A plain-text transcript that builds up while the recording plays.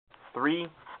3,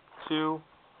 2,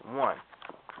 1.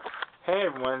 Hey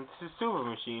everyone, this is Super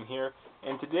Machine here,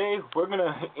 and today we're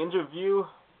gonna interview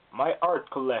my art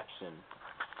collection.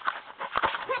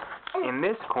 In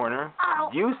this corner,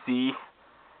 you see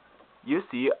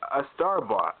a star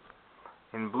bot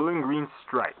in blue and green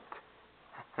striped.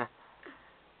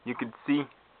 You could see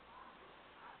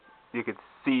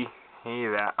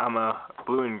that I'm a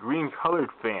blue and green colored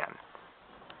fan.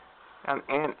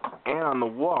 And on the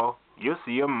wall, you'll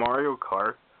see a Mario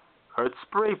Kart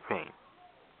spray paint.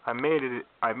 I made it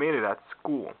at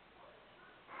school.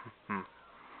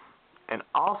 And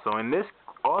also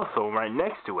right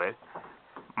next to it,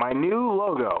 my new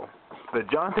logo, the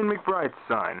Jonathan McBride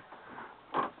sign,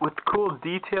 with cool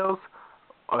details,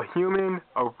 a human,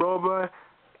 a robot,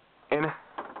 and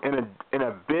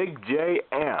a big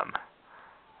JM,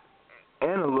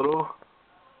 and a little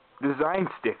design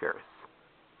stickers.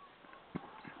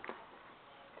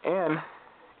 And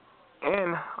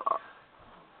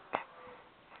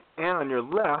on your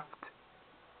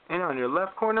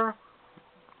left corner,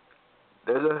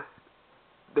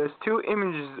 there's two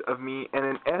images of me and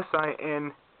an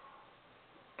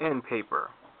SIN paper.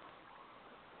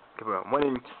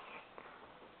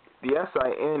 The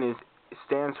SIN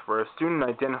stands for a student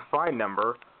identified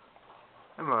number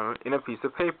in a piece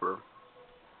of paper.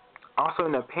 Also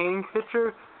in a painting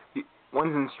picture,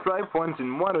 one's in stripe, one's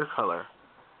in watercolor.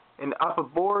 And up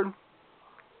aboard,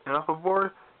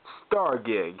 Star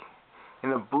Gig,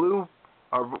 in a blue,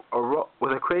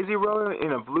 with a crazy roller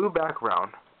in a blue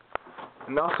background.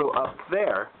 And also up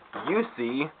there, you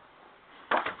see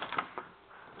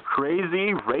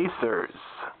Crazy Racers.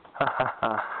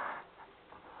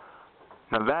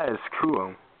 Now that is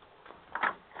cool.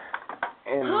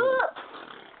 And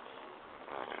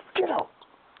get out.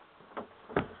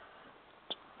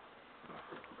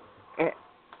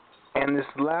 And this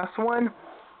last one,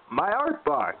 my art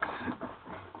box.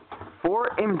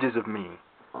 4 images of me.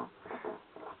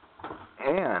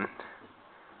 And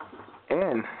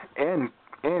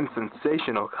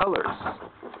sensational colors.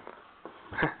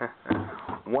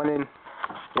 one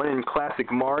in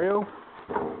classic Mario.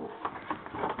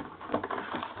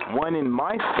 One in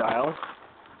my style.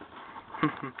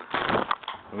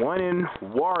 One in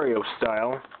Wario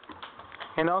style.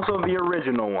 And also the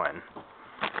original one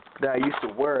that I used to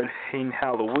wear in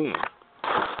Halloween.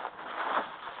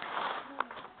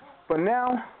 But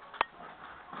now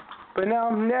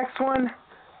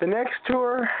the next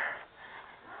tour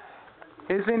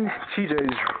is in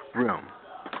TJ's room.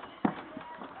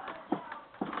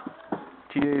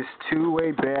 TJ's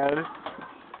two-way bed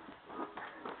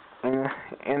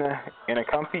and a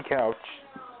comfy couch,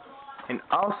 and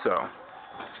also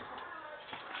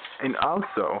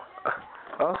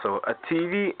a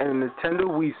TV and a Nintendo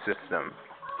Wii system.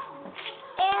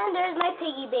 And there's my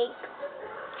piggy bank.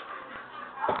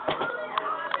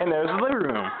 And there's the living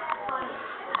room.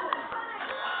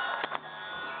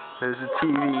 There's a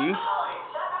TV.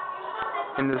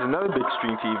 And there's another big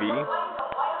screen TV.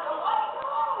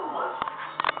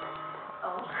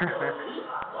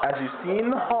 As you see in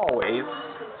the hallways,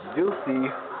 you'll see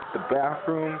the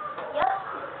bathroom,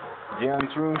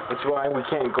 Jan's room, which is why we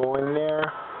can't go in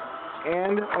there,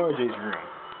 and RJ's room.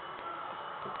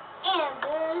 And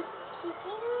there's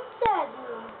Kiki's dad's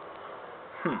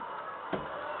room.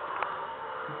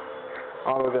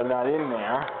 Although they're not in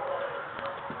there.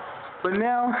 But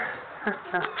now, And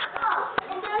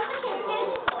there's the kitchen.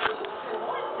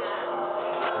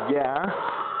 yeah.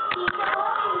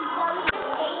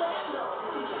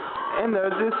 And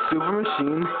there's this Super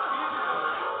Machine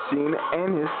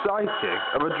and his sidekick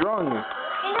of a drawing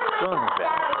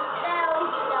pad.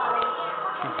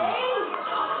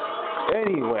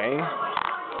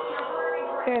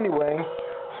 Anyway,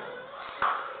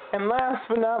 and last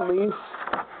but not least,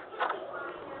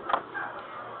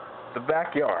 the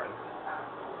backyard.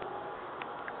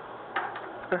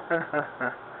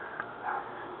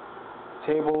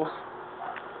 Tables.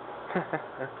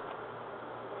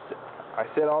 I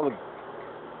said all the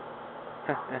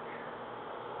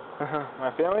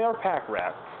my family are pack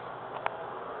rats.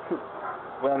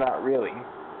 Well, not really.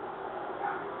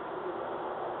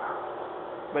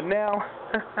 But now,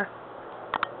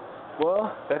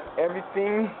 well, that's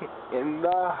everything in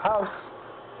the house.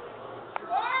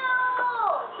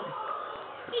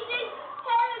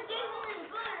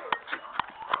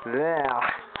 Now,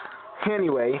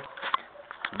 anyway,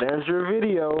 there's your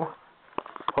video.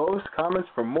 Post comments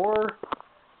for more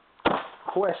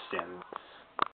questions.